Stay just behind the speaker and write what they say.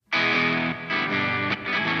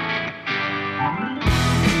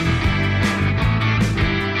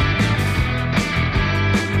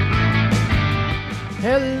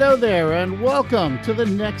Hello there, and welcome to the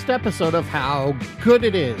next episode of How Good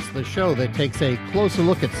It Is, the show that takes a closer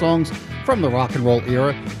look at songs from the rock and roll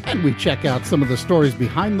era, and we check out some of the stories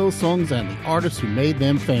behind those songs and the artists who made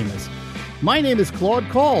them famous. My name is Claude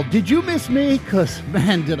Call. Did you miss me? Because,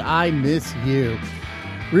 man, did I miss you.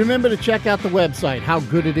 Remember to check out the website,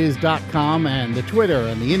 howgooditis.com, and the Twitter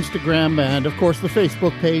and the Instagram, and, of course, the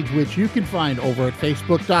Facebook page, which you can find over at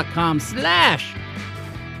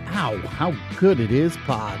facebook.com/How Good It Is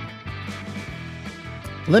Pod.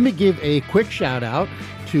 Let me give a quick shout out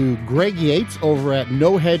to Greg Yates over at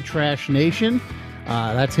No Head Trash Nation.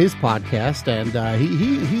 That's his podcast, and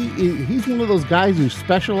he's one of those guys who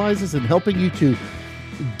specializes in helping you to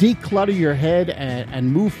declutter your head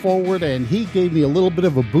and move forward, and he gave me a little bit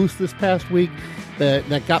of a boost this past week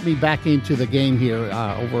that got me back into the game here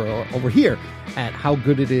over here at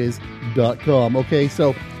howgooditis.com. Okay,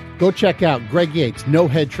 so go check out Greg Yates, No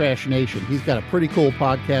Head Trash Nation. He's got a pretty cool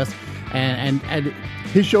podcast, and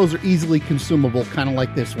his shows are easily consumable, kind of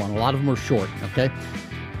like this one. A lot of them are short, okay?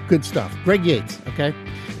 Good stuff. Greg Yates, okay?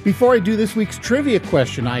 Before I do this week's trivia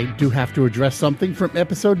question, I do have to address something from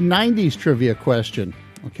episode 90's trivia question,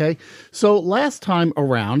 okay? So last time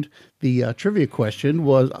around, the trivia question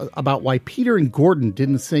was about why Peter and Gordon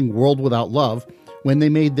didn't sing World Without Love when they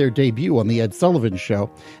made their debut on the Ed Sullivan Show,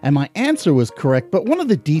 and my answer was correct, but one of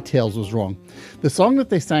the details was wrong. The song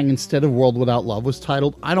that they sang instead of World Without Love was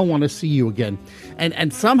titled I Don't Want to See You Again,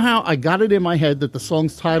 and somehow I got it in my head that the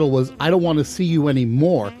song's title was I Don't Want to See You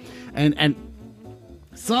Anymore, and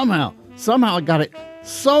somehow I got it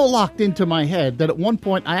so locked into my head that at one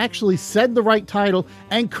point I actually said the right title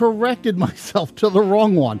and corrected myself to the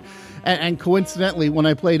wrong one, and coincidentally, when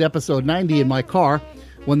I played episode 90 in my car,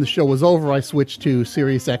 when the show was over, I switched to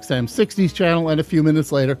Sirius XM 60s channel, and a few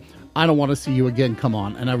minutes later, I Don't Want to See You Again come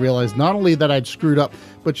on. And I realized not only that I'd screwed up,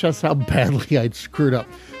 but just how badly I'd screwed up.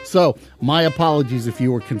 So, my apologies if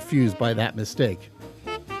you were confused by that mistake.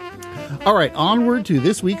 All right, onward to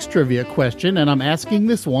this week's trivia question, and I'm asking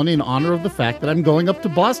this one in honor of the fact that I'm going up to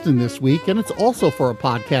Boston this week, and it's also for a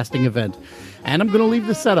podcasting event. And I'm going to leave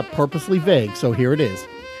the setup purposely vague, so here it is.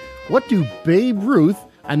 What do Babe Ruth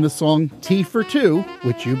and the song T for Two,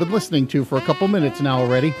 which you've been listening to for a couple minutes now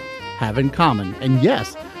already, have in common? And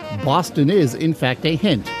yes, Boston is, in fact, a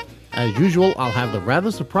hint. As usual, I'll have the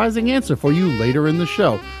rather surprising answer for you later in the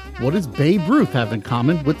show. What does Babe Ruth have in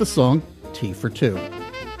common with the song T for Two?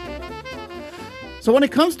 So when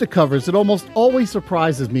it comes to covers, it almost always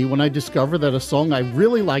surprises me when I discover that a song I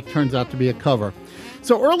really like turns out to be a cover.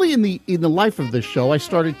 So early in the life of this show, I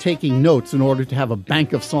started taking notes in order to have a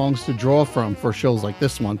bank of songs to draw from for shows like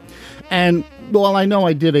this one. And while I know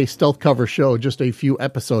I did a stealth cover show just a few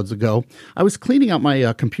episodes ago, I was cleaning out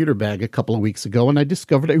my computer bag a couple of weeks ago, and I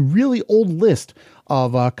discovered a really old list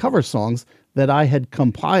of cover songs that I had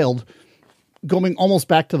compiled going almost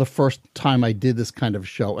back to the first time I did this kind of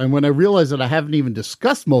show. And when I realized that I haven't even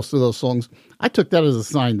discussed most of those songs, I took that as a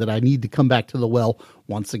sign that I need to come back to the well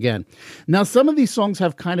once again. Now, some of these songs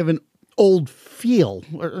have kind of an old feel,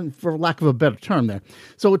 for lack of a better term there.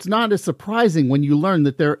 So it's not as surprising when you learn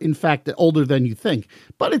that they're, in fact, older than you think.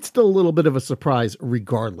 But it's still a little bit of a surprise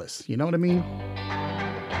regardless. You know what I mean?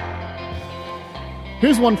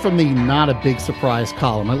 Here's one from the not a big surprise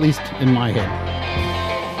column, at least in my head.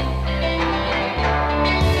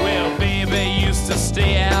 To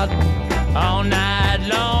stay out all night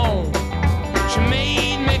long. She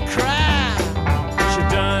made me cry. She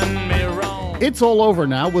done me wrong. It's All Over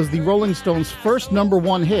Now was the Rolling Stones' first number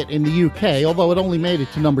one hit in the UK, although it only made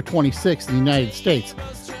it to number 26 in the United States.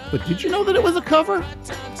 But did you know that it was a cover?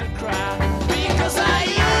 Because I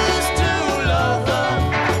used to love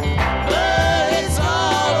her, but it's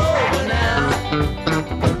all over now.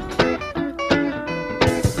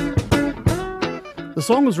 The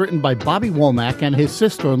song was written by Bobby Womack and his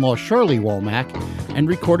sister-in-law Shirley Womack and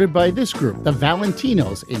recorded by this group, the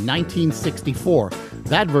Valentinos, in 1964.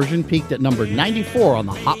 That version peaked at number 94 on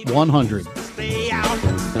the Hot 100. Stay out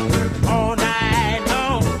all night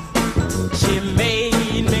long. She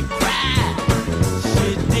made me cry.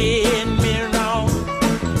 She did me wrong.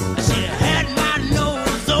 She had my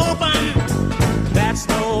nose open. That's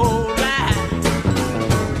no lie.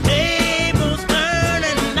 Tables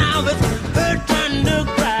turning, now it's her turn to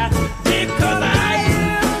cry. Because I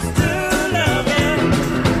used to love him.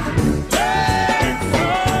 It's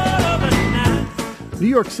all over now. New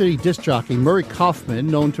York City disc jockey Murray Kaufman,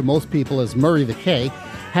 known to most people as Murray the K,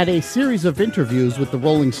 had a series of interviews with the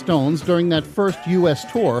Rolling Stones during that first U.S.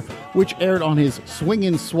 tour, which aired on his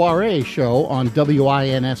Swingin' Soiree show on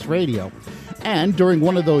WINS radio. And during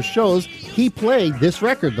one of those shows, he played this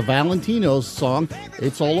record, the Valentinos song,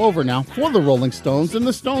 It's All Over Now, for the Rolling Stones, and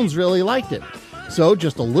the Stones really liked it. So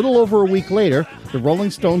just a little over a week later, the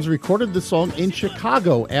Rolling Stones recorded the song in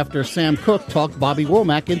Chicago after Sam Cooke talked Bobby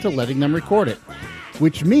Womack into letting them record it.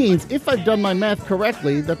 Which means, if I've done my math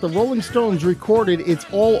correctly, that the Rolling Stones recorded It's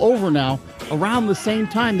All Over Now around the same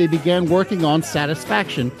time they began working on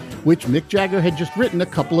Satisfaction, which Mick Jagger had just written a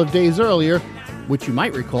couple of days earlier, which you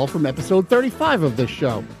might recall from episode 35 of this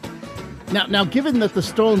show. Now, given that the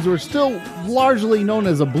Stones were still largely known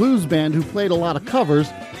as a blues band who played a lot of covers,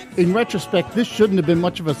 in retrospect, this shouldn't have been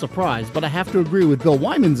much of a surprise, but I have to agree with Bill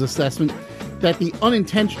Wyman's assessment that the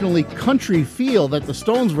unintentionally country feel that the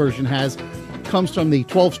Stones version has comes from the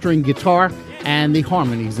 12-string guitar and the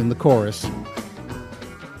harmonies in the chorus.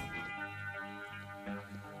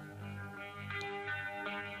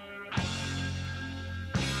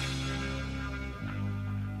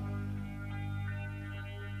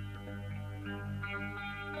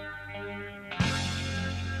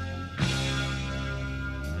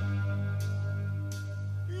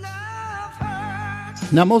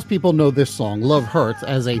 Now, most people know this song, Love Hurts,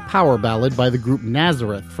 as a power ballad by the group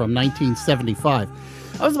Nazareth from 1975.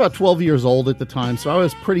 I was about 12 years old at the time, so I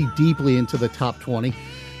was pretty deeply into the top 20.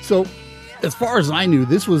 So, as far as I knew,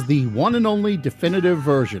 this was the one and only definitive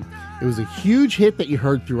version. It was a huge hit that you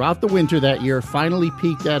heard throughout the winter that year, finally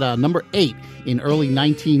peaked at number 8 in early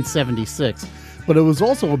 1976. But it was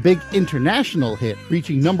also a big international hit,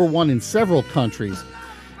 reaching number 1 in several countries.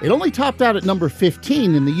 It only topped out at number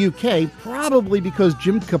 15 in the UK, probably because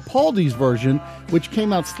Jim Capaldi's version, which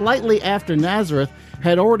came out slightly after Nazareth,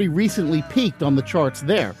 had already recently peaked on the charts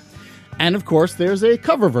there. And of course, there's a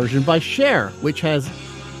cover version by Cher, which has,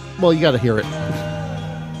 well, you gotta hear it.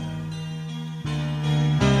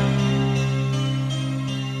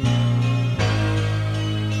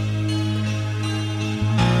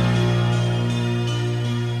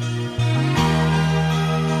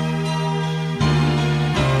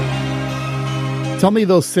 Tell me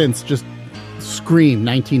those synths just scream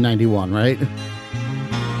 1991, right?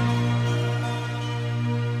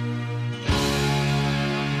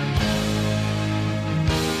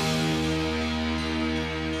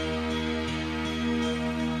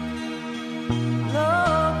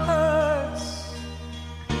 Love hurts,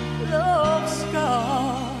 love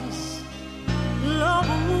scars, love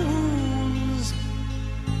wounds,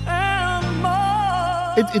 and more.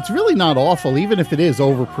 It's really not awful, even if it is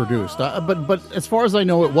overproduced. But as far as I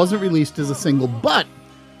know, it wasn't released as a single. But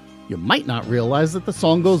you might not realize that the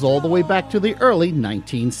song goes all the way back to the early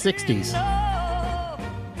 1960s.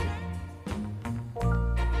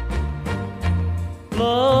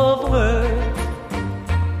 Love hurts,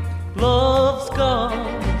 love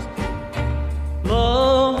scars,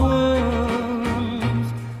 love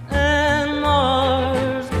wounds, and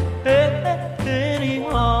Mars, any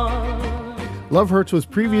harm. Love Hurts was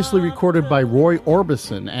previously recorded by Roy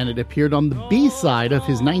Orbison, and it appeared on the B-side of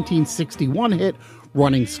his 1961 hit,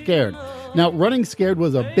 Running Scared. Now, Running Scared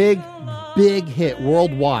was a big hit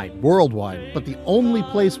worldwide, but the only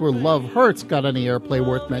place where Love Hurts got any airplay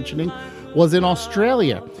worth mentioning was in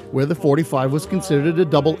Australia, where the 45 was considered a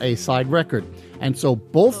double A-side record, and so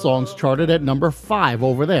both songs charted at number 5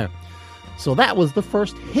 over there. So that was the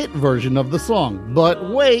first hit version of the song. But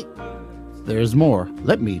wait, there's more.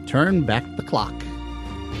 Let me turn back the clock.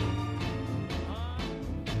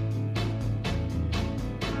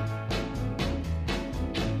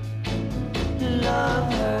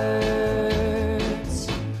 Love hurts.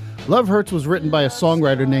 Love Hurts was written by a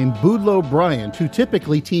songwriter named Boudleaux Bryant, who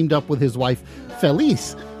typically teamed up with his wife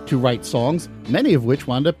Felice to write songs, many of which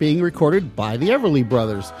wound up being recorded by the Everly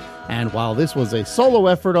Brothers. And while this was a solo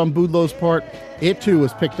effort on Boudleaux's part, it too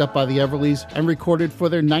was picked up by the Everlys and recorded for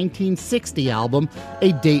their 1960 album,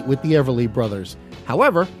 A Date with the Everly Brothers.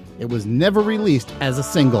 However, it was never released as a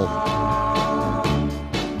single.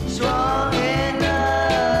 Strong enough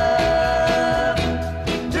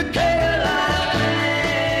to care like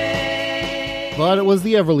me. But it was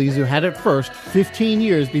the Everlys who had it first, 15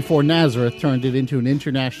 years before Nazareth turned it into an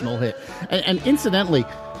international hit. And incidentally,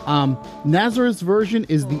 Nazareth's version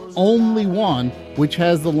is the only one which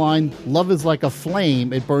has the line, "Love is like a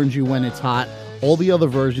flame, it burns you when it's hot." All the other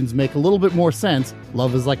versions make a little bit more sense.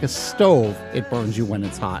 "Love is like a stove, it burns you when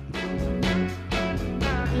it's hot."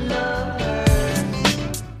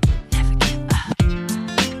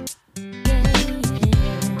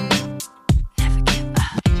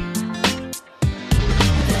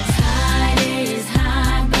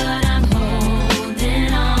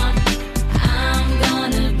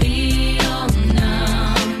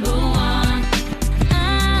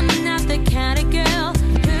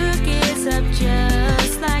 Up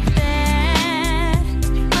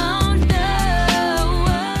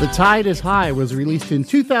Tide is High was released in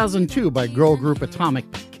 2002 by girl group Atomic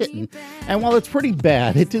Kitten, and while it's pretty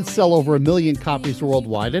bad, it did sell over 1 million copies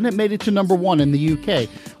worldwide, and it made it to number 1 in the UK,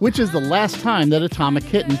 which is the last time that Atomic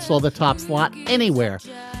Kitten saw the top slot anywhere.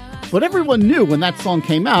 But everyone knew when that song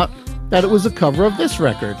came out that it was a cover of this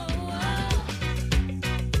record.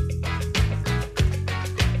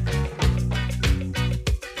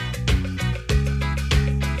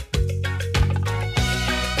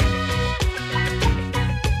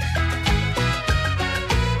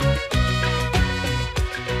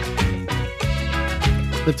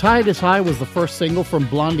 The Tide is High was the first single from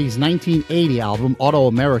Blondie's 1980 album,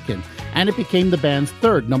 Auto-American, and it became the band's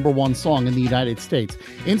third number 1 song in the United States.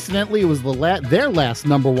 Incidentally, it was their last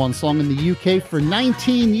number 1 song in the UK for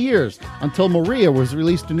 19 years, until Maria was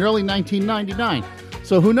released in early 1999.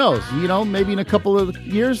 So who knows? Maybe in a couple of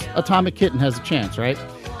years, Atomic Kitten has a chance, right?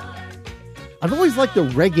 I've always liked the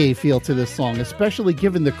reggae feel to this song, especially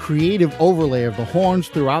given the creative overlay of the horns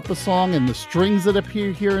throughout the song and the strings that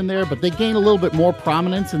appear here and there, but they gain a little bit more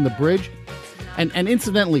prominence in the bridge. And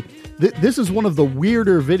incidentally, this is one of the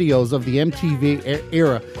weirder videos of the MTV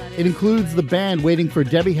era. It includes the band waiting for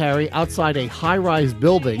Debbie Harry outside a high-rise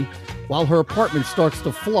building while her apartment starts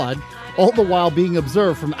to flood, all the while being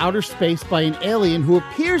observed from outer space by an alien who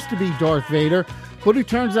appears to be Darth Vader, but who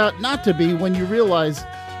turns out not to be when you realize...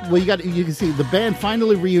 Well, you can see the band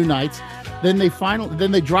finally reunites. Then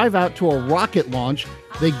they drive out to a rocket launch.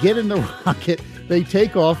 They get in the rocket. They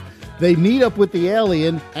take off. They meet up with the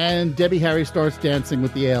alien, and Debbie Harry starts dancing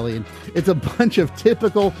with the alien. It's a bunch of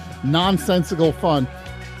typical nonsensical fun,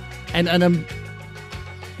 and I'm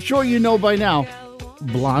sure you know by now,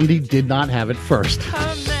 Blondie did not have it first.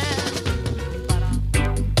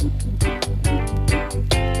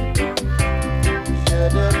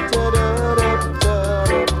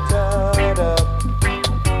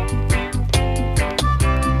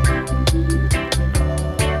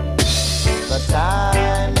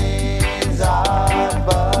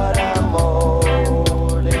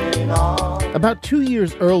 About 2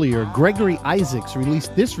 years earlier, Gregory Isaacs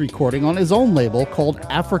released this recording on his own label called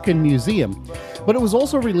African Museum, but it was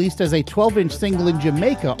also released as a 12-inch single in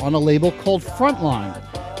Jamaica on a label called Frontline,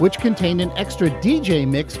 which contained an extra DJ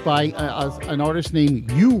mix by an artist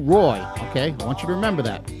named U Roy. Okay, I want you to remember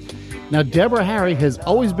that. Now, Deborah Harry has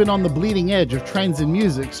always been on the bleeding edge of trends in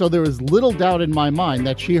music, so there is little doubt in my mind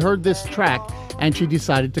that she heard this track and she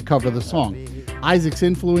decided to cover the song. Isaac's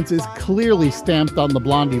influence is clearly stamped on the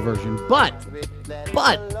Blondie version, but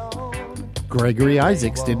Gregory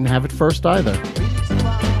Isaacs didn't have it first either.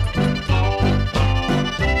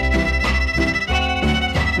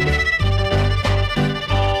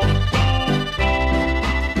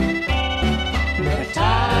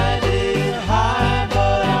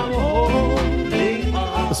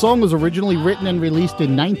 The song was originally written and released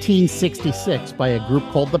in 1966 by a group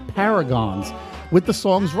called the Paragons, with the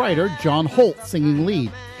song's writer, John Holt, singing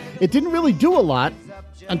lead. It didn't really do a lot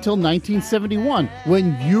until 1971,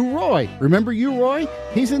 when U Roy, remember U Roy?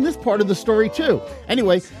 He's in this part of the story too.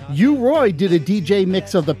 Anyway, U Roy did a DJ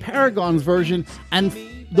mix of the Paragons version, and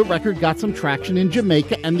the record got some traction in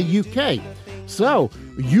Jamaica and the UK. So,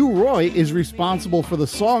 U Roy is responsible for the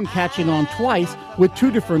song catching on twice with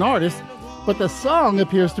 2 different artists, but the song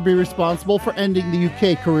appears to be responsible for ending the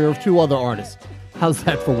UK career of 2 other artists. How's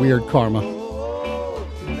that for weird karma?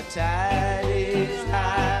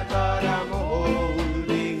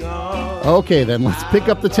 Okay, then let's pick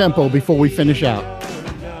up the tempo before we finish out.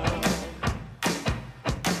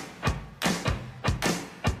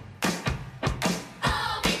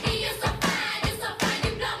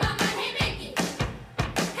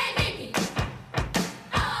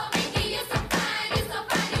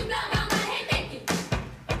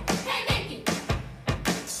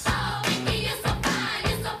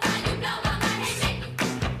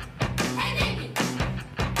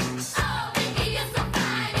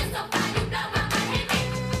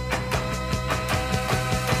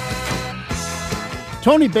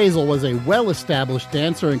 Toni Basil was a well-established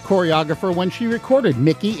dancer and choreographer when she recorded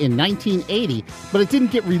Mickey in 1980, but it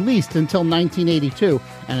didn't get released until 1982,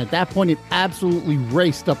 and at that point it absolutely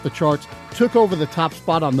raced up the charts, took over the top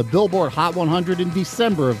spot on the Billboard Hot 100 in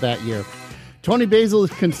December of that year. Toni Basil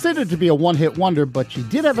is considered to be a one-hit wonder, but she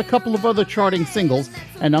did have a couple of other charting singles,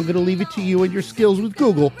 and I'm going to leave it to you and your skills with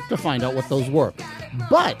Google to find out what those were.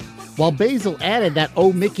 But while Basil added that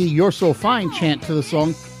 "Oh Mickey, You're So Fine" chant to the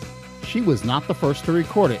song, she was not the first to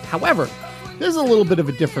record it. However, there's a little bit of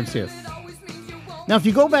a difference here. Now, if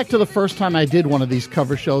you go back to the first time I did one of these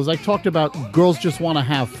cover shows, I talked about Girls Just Want to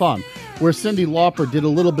Have Fun, where Cyndi Lauper did a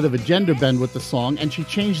little bit of a gender bend with the song, and she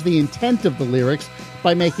changed the intent of the lyrics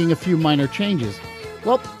by making a few minor changes.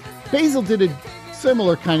 Well, Basil did a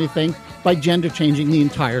similar kind of thing by gender changing the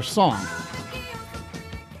entire song.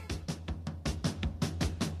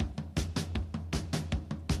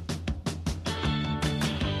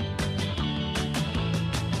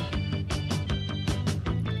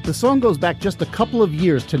 The song goes back just a couple of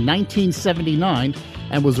years to 1979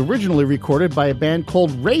 and was originally recorded by a band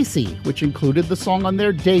called Racy, which included the song on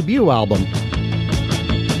their debut album.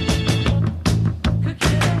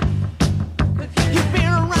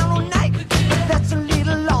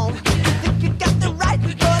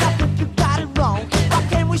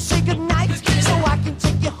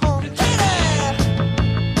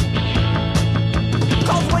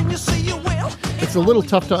 It's a little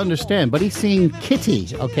tough to understand, but he's singing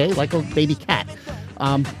kitty, okay, like a baby cat.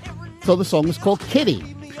 So the song is called Kitty.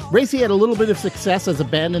 Racy had a little bit of success as a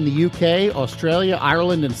band in the UK, Australia,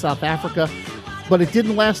 Ireland, and South Africa, but it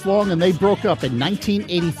didn't last long and they broke up in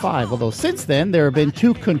 1985, although since then there have been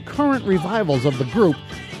 2 concurrent revivals of the group,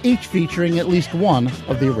 each featuring at least one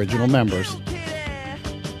of the original members.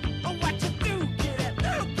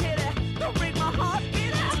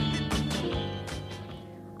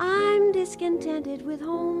 Discontented with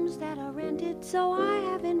homes that are rented, so I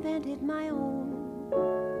have invented my own.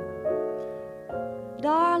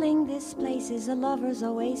 Darling, this place is a lover's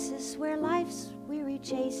oasis where life's weary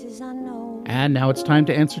chase is unknown. And now it's time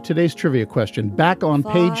to answer today's trivia question. Back on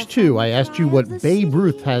page 2, I asked you what Babe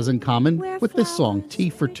Ruth has in common with this song,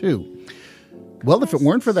 Tea for Two. Well, if it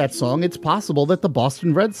weren't for that song, it's possible that the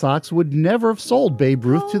Boston Red Sox would never have sold Babe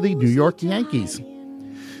Ruth to the New York Yankees.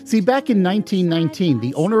 See, back in 1919,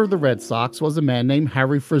 the owner of the Red Sox was a man named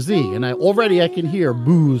Harry Frazee, and I can hear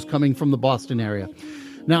boos coming from the Boston area.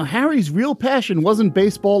 Now, Harry's real passion wasn't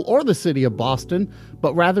baseball or the city of Boston,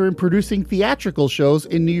 but rather in producing theatrical shows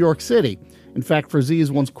in New York City. In fact, Frazee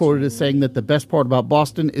is once quoted as saying that the best part about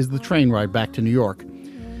Boston is the train ride back to New York.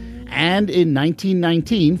 And in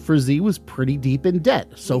 1919, Frazee was pretty deep in debt,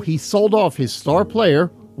 so he sold off his star player,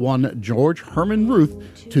 one George Herman Ruth,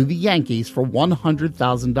 to the Yankees for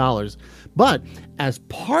 $100,000. But as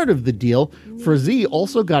part of the deal, Frazee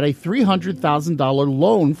also got a $300,000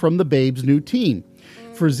 loan from the Babes' new team.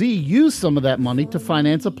 Frazee used some of that money to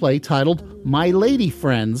finance a play titled My Lady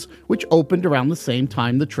Friends, which opened around the same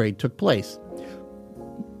time the trade took place.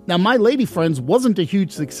 Now, My Lady Friends wasn't a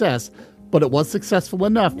huge success, but it was successful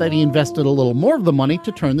enough that he invested a little more of the money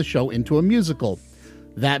to turn the show into a musical.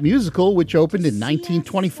 That musical, which opened in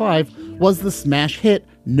 1925, was the smash hit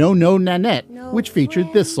No No Nanette, which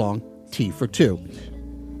featured this song, Tea for Two.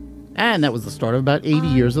 And that was the start of about 80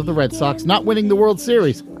 years of the Red Sox not winning the World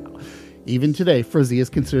Series. Even today, Frazee is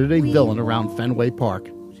considered a villain around Fenway Park.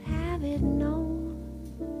 Have it known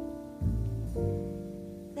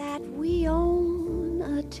that we own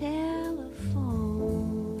a telephone.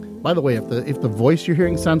 By the way, if the voice you're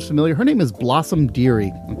hearing sounds familiar, her name is Blossom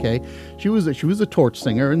Dearie. Okay, she was a torch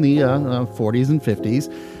singer in the 40s and 50s,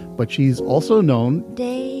 but she's also known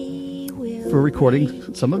for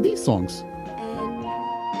recording some of these songs.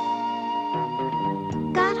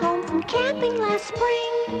 Got home from camping last spring.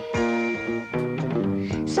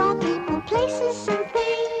 Saw people, places, and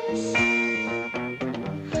things.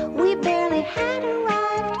 We barely had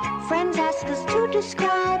arrived. Friends asked us to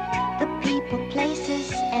describe the people,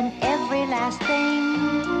 places, and every last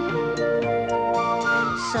thing.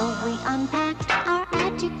 So we unpacked our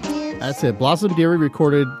adjectives. That's it. Blossom Dearie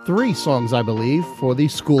recorded 3 songs, I believe, for the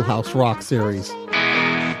Schoolhouse Rock series.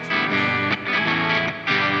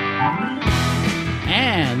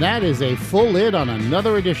 And that is a full lid on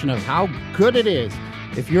another edition of How Good It Is.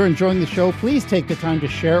 If you're enjoying the show, please take the time to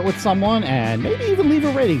share it with someone and maybe even leave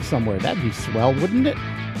a rating somewhere. That'd be swell, wouldn't it?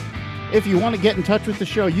 If you want to get in touch with the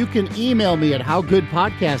show, you can email me at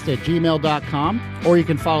howgoodpodcast@gmail.com, or you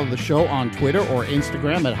can follow the show on Twitter or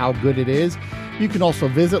Instagram at howgooditis. You can also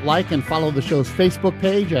visit, like, and follow the show's Facebook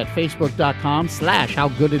page at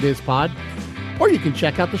facebook.com/howgooditispod. Or you can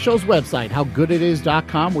check out the show's website,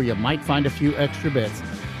 howgooditis.com, where you might find a few extra bits.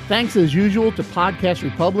 Thanks, as usual, to Podcast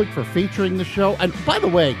Republic for featuring the show. And by the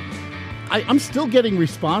way, I'm still getting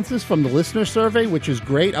responses from the listener survey, which is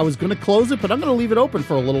great. I was going to close it, but I'm going to leave it open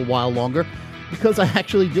for a little while longer because I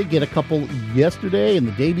actually did get a couple yesterday and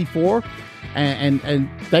the day before. And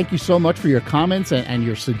thank you so much for your comments and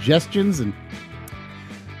your suggestions. And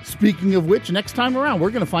speaking of which, next time around,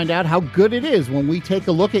 we're going to find out how good it is when we take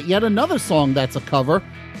a look at yet another song that's a cover,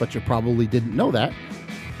 but you probably didn't know that.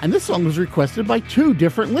 And this song was requested by 2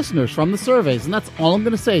 different listeners from the surveys, and that's all I'm going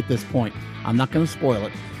to say at this point. I'm not going to spoil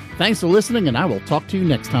it. Thanks for listening, and I will talk to you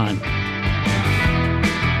next time.